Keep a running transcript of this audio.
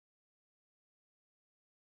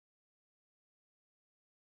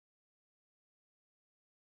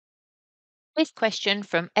This question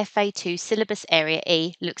from FA2 Syllabus Area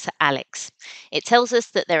E looks at Alex. It tells us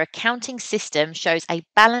that their accounting system shows a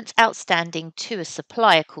balance outstanding to a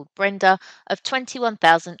supplier called Brenda of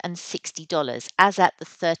 $21,060 as at the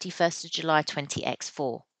 31st of July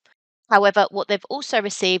 20x4. However, what they've also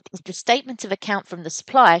received is the statement of account from the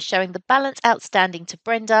supplier showing the balance outstanding to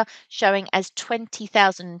Brenda showing as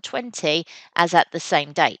 20,020 as at the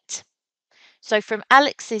same date. So, from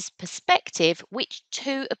Alex's perspective, which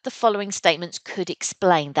two of the following statements could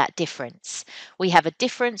explain that difference? We have a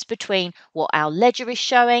difference between what our ledger is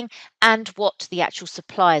showing and what the actual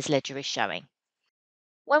supplier's ledger is showing.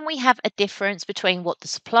 When we have a difference between what the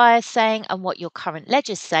supplier is saying and what your current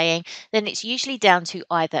ledger is saying, then it's usually down to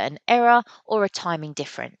either an error or a timing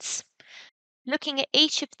difference. Looking at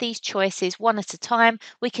each of these choices one at a time,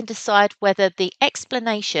 we can decide whether the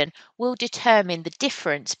explanation will determine the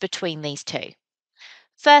difference between these two.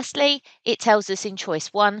 Firstly, it tells us in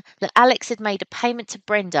choice one that Alex had made a payment to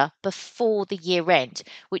Brenda before the year end,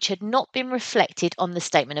 which had not been reflected on the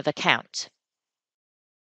statement of account.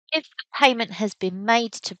 If the payment has been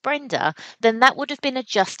made to Brenda, then that would have been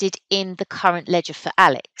adjusted in the current ledger for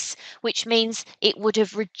Alex, which means it would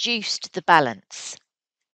have reduced the balance.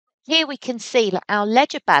 Here we can see that our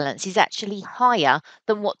ledger balance is actually higher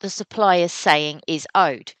than what the supplier is saying is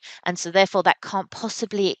owed, and so therefore that can't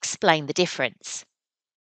possibly explain the difference.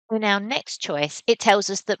 In our next choice, it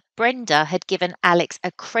tells us that Brenda had given Alex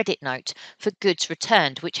a credit note for goods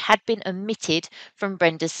returned, which had been omitted from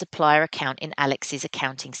Brenda's supplier account in Alex's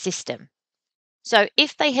accounting system. So,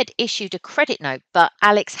 if they had issued a credit note but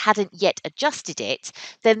Alex hadn't yet adjusted it,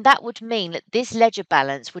 then that would mean that this ledger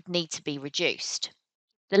balance would need to be reduced.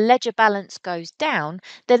 The ledger balance goes down,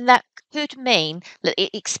 then that could mean that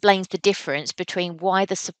it explains the difference between why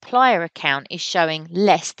the supplier account is showing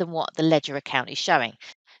less than what the ledger account is showing.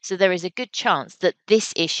 So there is a good chance that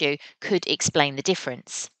this issue could explain the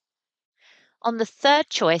difference. On the third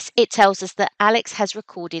choice, it tells us that Alex has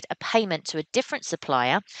recorded a payment to a different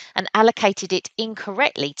supplier and allocated it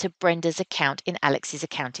incorrectly to Brenda's account in Alex's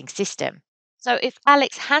accounting system. So, if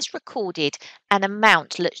Alex has recorded an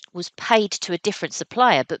amount that was paid to a different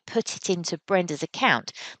supplier but put it into Brenda's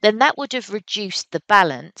account, then that would have reduced the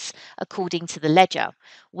balance according to the ledger.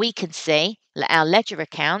 We can see that our ledger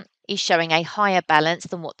account is showing a higher balance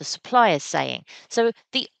than what the supplier is saying. So,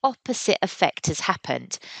 the opposite effect has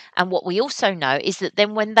happened. And what we also know is that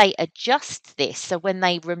then when they adjust this, so when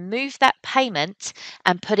they remove that payment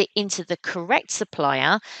and put it into the correct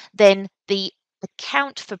supplier, then the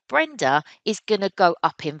account for Brenda is going to go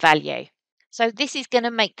up in value. So this is going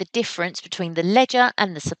to make the difference between the ledger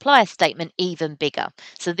and the supplier statement even bigger.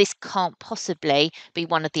 So this can't possibly be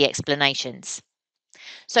one of the explanations.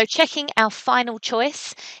 So checking our final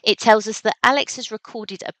choice, it tells us that Alex has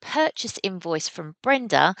recorded a purchase invoice from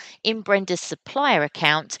Brenda in Brenda's supplier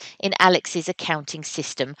account in Alex's accounting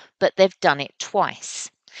system, but they've done it twice.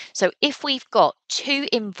 So if we've got two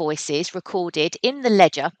invoices recorded in the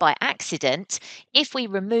ledger by accident, if we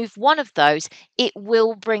remove one of those, it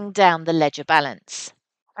will bring down the ledger balance.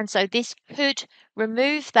 And so this could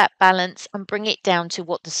remove that balance and bring it down to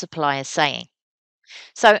what the supplier is saying.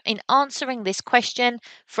 So, in answering this question,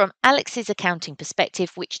 from Alex's accounting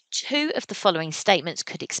perspective, which two of the following statements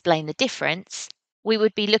could explain the difference? We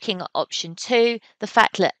would be looking at option two, the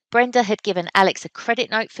fact that Brenda had given Alex a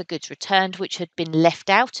credit note for goods returned, which had been left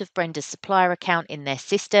out of Brenda's supplier account in their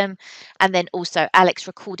system, and then also Alex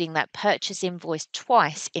recording that purchase invoice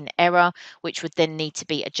twice in error, which would then need to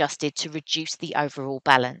be adjusted to reduce the overall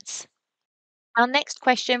balance. Our next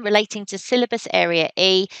question relating to syllabus area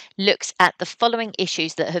E looks at the following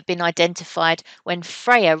issues that have been identified when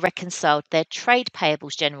Freya reconciled their trade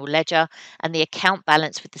payables general ledger and the account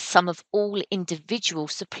balance with the sum of all individual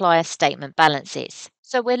supplier statement balances.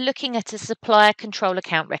 So we're looking at a supplier control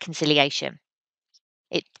account reconciliation.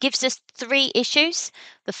 It gives us three issues.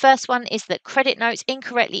 The first one is that credit notes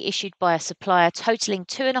incorrectly issued by a supplier totaling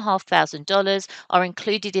 $2,500 are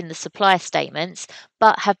included in the supplier statements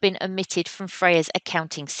but have been omitted from Freya's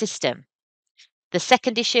accounting system. The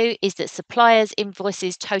second issue is that suppliers'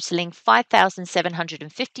 invoices totaling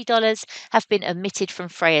 $5,750 have been omitted from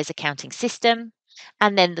Freya's accounting system.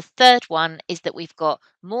 And then the third one is that we've got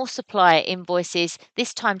more supplier invoices,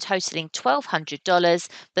 this time totaling $1,200,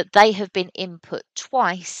 but they have been input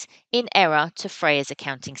twice in error to Freya's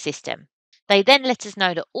accounting system. They then let us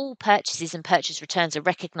know that all purchases and purchase returns are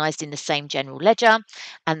recognised in the same general ledger.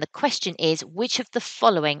 And the question is, which of the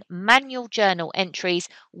following manual journal entries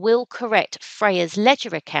will correct Freya's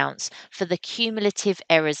ledger accounts for the cumulative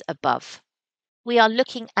errors above? We are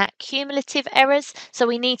looking at cumulative errors, so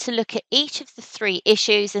we need to look at each of the three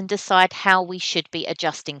issues and decide how we should be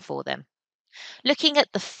adjusting for them. Looking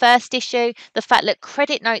at the first issue, the fact that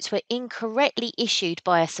credit notes were incorrectly issued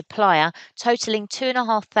by a supplier totaling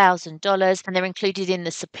 $2,500 and they're included in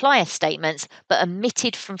the supplier statements but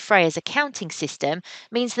omitted from Freya's accounting system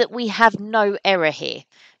means that we have no error here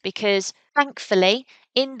because thankfully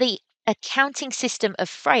in the accounting system of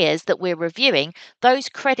Freya's that we're reviewing, those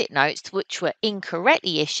credit notes which were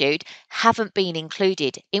incorrectly issued haven't been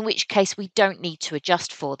included, in which case we don't need to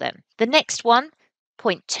adjust for them. The next one,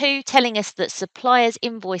 point 2, telling us that suppliers'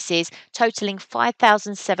 invoices totaling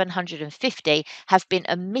 5,750 have been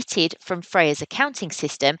omitted from Freya's accounting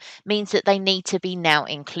system means that they need to be now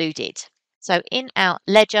included. So in our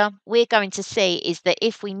ledger, we're going to see is that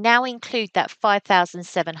if we now include that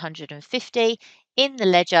 5,750 in the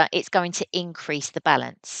ledger, it's going to increase the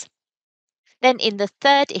balance. Then in the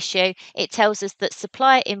third issue, it tells us that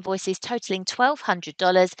supplier invoices totaling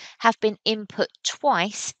 $1,200 have been input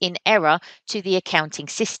twice in error to the accounting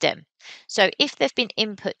system. So if they've been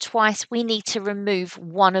input twice, we need to remove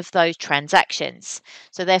one of those transactions.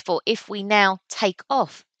 So therefore, if we now take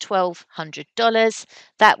off $1,200,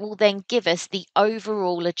 that will then give us the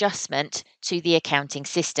overall adjustment to the accounting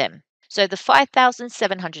system. So the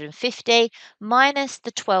 5,750 minus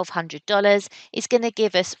the $1,200 is going to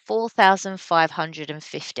give us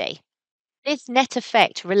 4,550. This net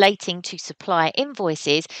effect relating to supplier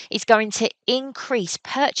invoices is going to increase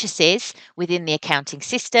purchases within the accounting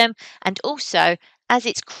system, and also as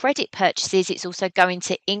it's credit purchases, it's also going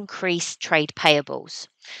to increase trade payables.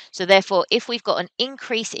 So therefore, if we've got an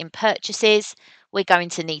increase in purchases, we're going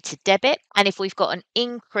to need to debit. And if we've got an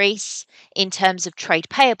increase in terms of trade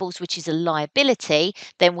payables, which is a liability,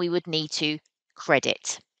 then we would need to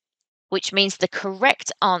credit, which means the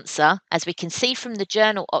correct answer, as we can see from the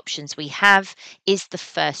journal options we have, is the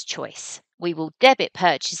first choice. We will debit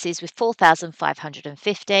purchases with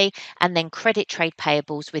 4,550 and then credit trade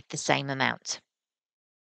payables with the same amount.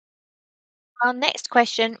 Our next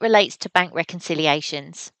question relates to bank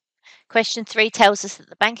reconciliations. Question 3 tells us that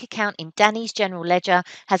the bank account in Danny's general ledger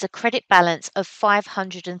has a credit balance of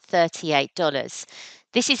 $538.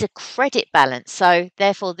 This is a credit balance, so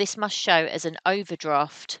therefore this must show as an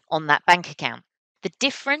overdraft on that bank account. The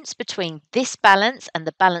difference between this balance and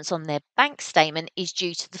the balance on their bank statement is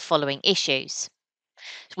due to the following issues.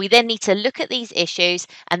 We then need to look at these issues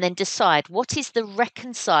and then decide what is the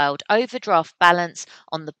reconciled overdraft balance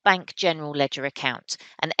on the bank general ledger account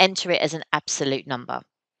and enter it as an absolute number.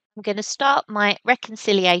 I'm going to start my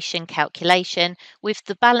reconciliation calculation with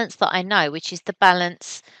the balance that I know, which is the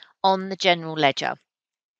balance on the general ledger,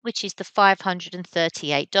 which is the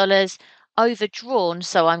 $538 overdrawn,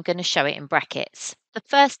 so I'm going to show it in brackets. The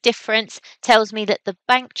first difference tells me that the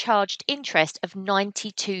bank charged interest of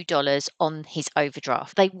 $92 on his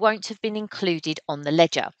overdraft. They won't have been included on the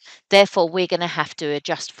ledger. Therefore, we're going to have to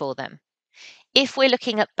adjust for them. If we're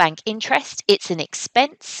looking at bank interest, it's an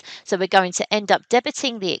expense. So we're going to end up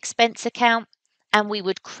debiting the expense account and we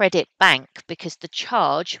would credit bank because the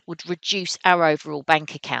charge would reduce our overall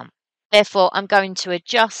bank account. Therefore, I'm going to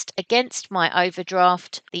adjust against my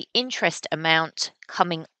overdraft the interest amount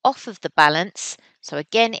coming off of the balance. So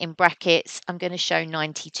again, in brackets, I'm going to show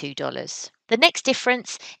 $92. The next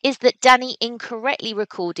difference is that Danny incorrectly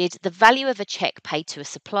recorded the value of a check paid to a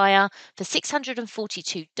supplier for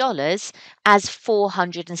 $642 as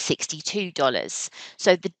 $462.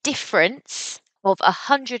 So the difference of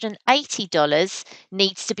 $180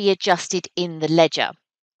 needs to be adjusted in the ledger.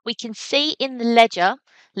 We can see in the ledger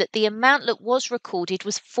that the amount that was recorded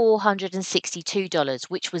was $462,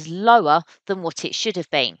 which was lower than what it should have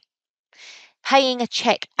been. Paying a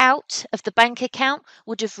check out of the bank account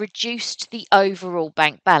would have reduced the overall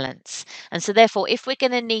bank balance. And so therefore, if we're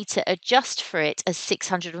going to need to adjust for it as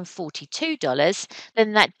 $642,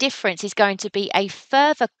 then that difference is going to be a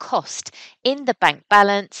further cost in the bank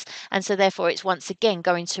balance. And so therefore, it's once again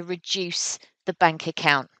going to reduce the bank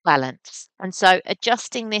account balance. And so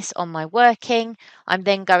adjusting this on my working, I'm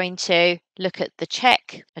then going to look at the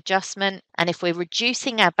check adjustment. And if we're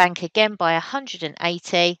reducing our bank again by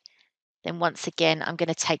 180, then once again, I'm going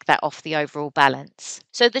to take that off the overall balance.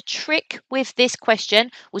 So the trick with this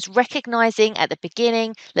question was recognizing at the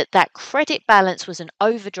beginning that that credit balance was an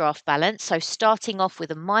overdraft balance. So starting off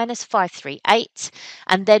with a minus 538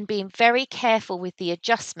 and then being very careful with the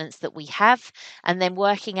adjustments that we have and then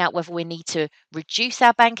working out whether we need to reduce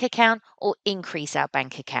our bank account or increase our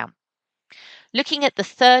bank account. Looking at the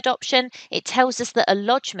third option, it tells us that a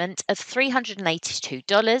lodgement of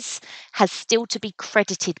 $382 has still to be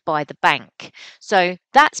credited by the bank. So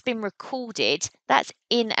that's been recorded, that's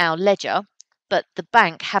in our ledger, but the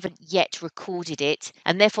bank haven't yet recorded it,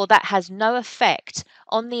 and therefore that has no effect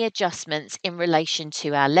on the adjustments in relation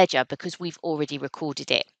to our ledger because we've already recorded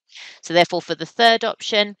it. So therefore, for the third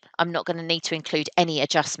option, I'm not going to need to include any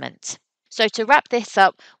adjustment. So to wrap this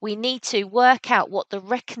up, we need to work out what the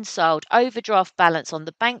reconciled overdraft balance on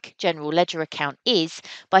the bank general ledger account is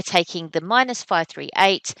by taking the minus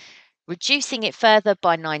 538, reducing it further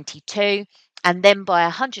by 92, and then by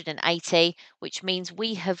 180, which means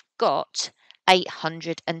we have got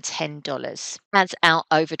 $810 as our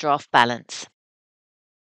overdraft balance.